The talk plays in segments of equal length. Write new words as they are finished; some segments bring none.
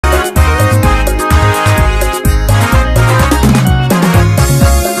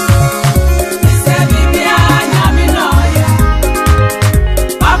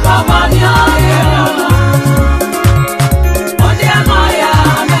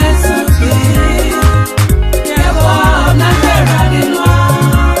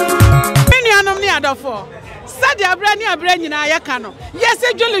a brain in Ayakano. Yes,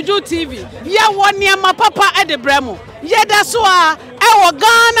 a Juu TV. Ya 1 year, my papa at the Bremo. Yeah, that's why our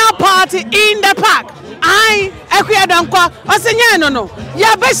Ghana party in the park. I don't no.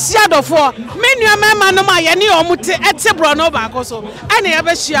 Ya best shadow for many a man, no, my any omuti at Sebrono Bacoso, and a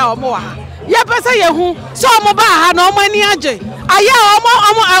best share or more. Ya pesa yahu, so moba no money aje. Aya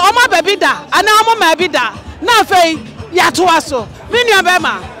oma baby da, and now my bida. Na fei ya to aso. Many a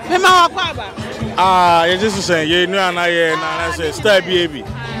bema, Mema Quaba. You just say, you know, and I say, stay baby.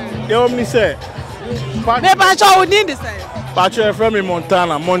 They only say, Pacho need to say. Pacho from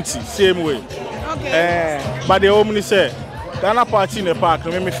Montana, Monty, same way. Okay. But they only say, Ghana party in the park,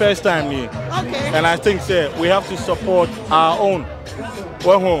 remember first time here. Okay. And I think, say, we have to support our own.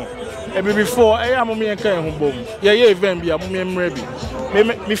 Well, home. And before, I'm a man kind of home. Yeah, event be a man maybe.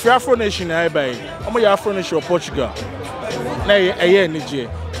 Me free Afro nation, I buy. I'm a Afro nation of Portugal. Nay, a year, Niger.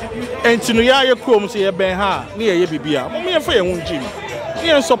 And to know your chrome say a ben ha, near ye be a me for your own Jim.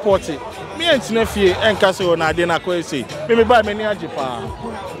 Me and support it. Me and Nephew and Castle on Adena Quasi. Maybe buy many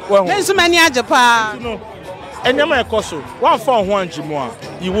Ajapa. Well, there's so many Ajapa. You know, and you're my Cosso. One for one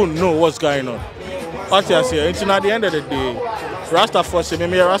Jimoa, you wouldn't know what's going on. What I say, until at the end of the day, Rastafari,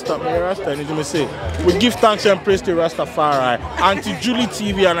 me Rasta, and you may say, we give thanks and praise to Rastafari and to Juu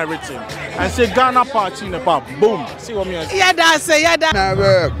TV and everything. And say Ghana party in the park, boom. See what me say? Yeah, that's it, yeah, that's my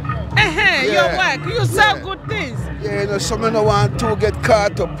work. Your work, you say good things. Yeah, you know, some don't want to get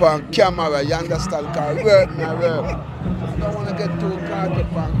caught up on camera, you understand? Because work, my work. I don't want to get too caught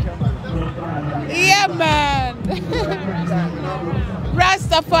up on camera. Yeah, man.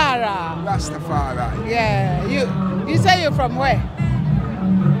 Rastafari. Rastafari. Yeah, you say you're from where?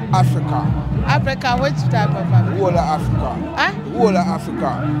 Africa. Africa, which type of Africa? Whole of Africa. Huh? Whole of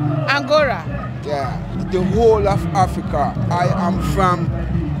Africa. Angora? Yeah, the whole of Africa. I am from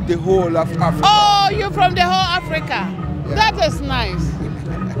the whole of Africa. Oh, you're from the whole Africa. Yeah. That is nice.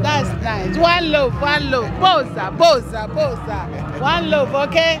 That's nice. One love, one love. Boza, boza, boza. One love,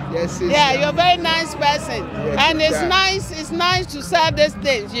 okay? Yes, yeah, you're a very nice person. Yes, and it's nice to say these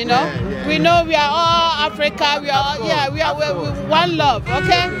things, you know? Yeah. We know we are all Africa, we are all, we are one love,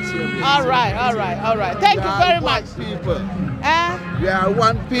 okay? All right. Thank you very much. People. We are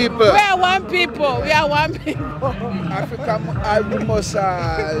one people. We are one people. We are one people. Africa, we must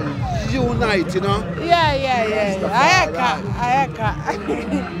unite, you know? Yeah.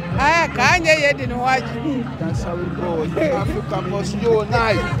 That's how it goes. Africa must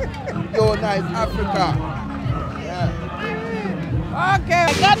unite. Unite Africa. Yeah. Okay.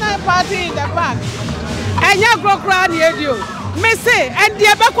 Ghana party in the park. And you grow crown you. Me say, and the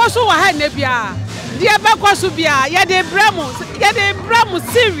Abakosu wa ha nebia. The Abakosu bia, ya de Bramo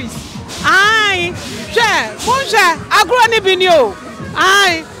series. Aye, share, Munja, agro ni binio.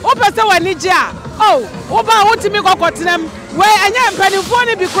 Aye, opesa wa nija. Oh, oba wonti mi kokotenam. We anya mpanifo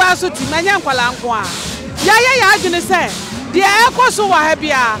ni bi kura so ti manya nkwala nko a. Ya adwene say, the Abakosu wa ha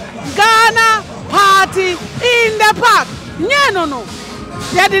bia. Ghana party in the park. Nye no.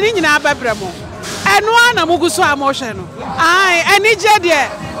 Ya de ni nyina ababramo. Eno na muguso amoshe no. Aye, eni je de.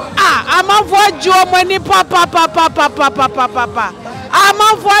 Amafo jo mani papa.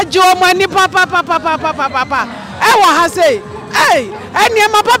 Amafo jo mani papa. Ewa ha say,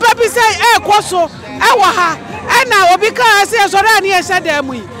 eni ma papa bi say koso. Ewa ha. Ena obi ka say so ra ni e sheda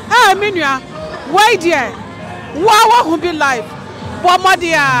mu yi. Menua. Why there? Wa hu be life. Bo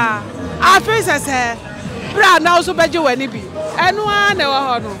modia. Afisa say, bra na so beje wani bi. Eno na wo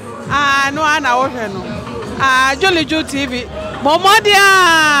ho no. No ana wo hwe no. Juu TV.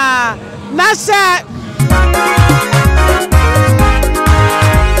 Momodia. Nasha.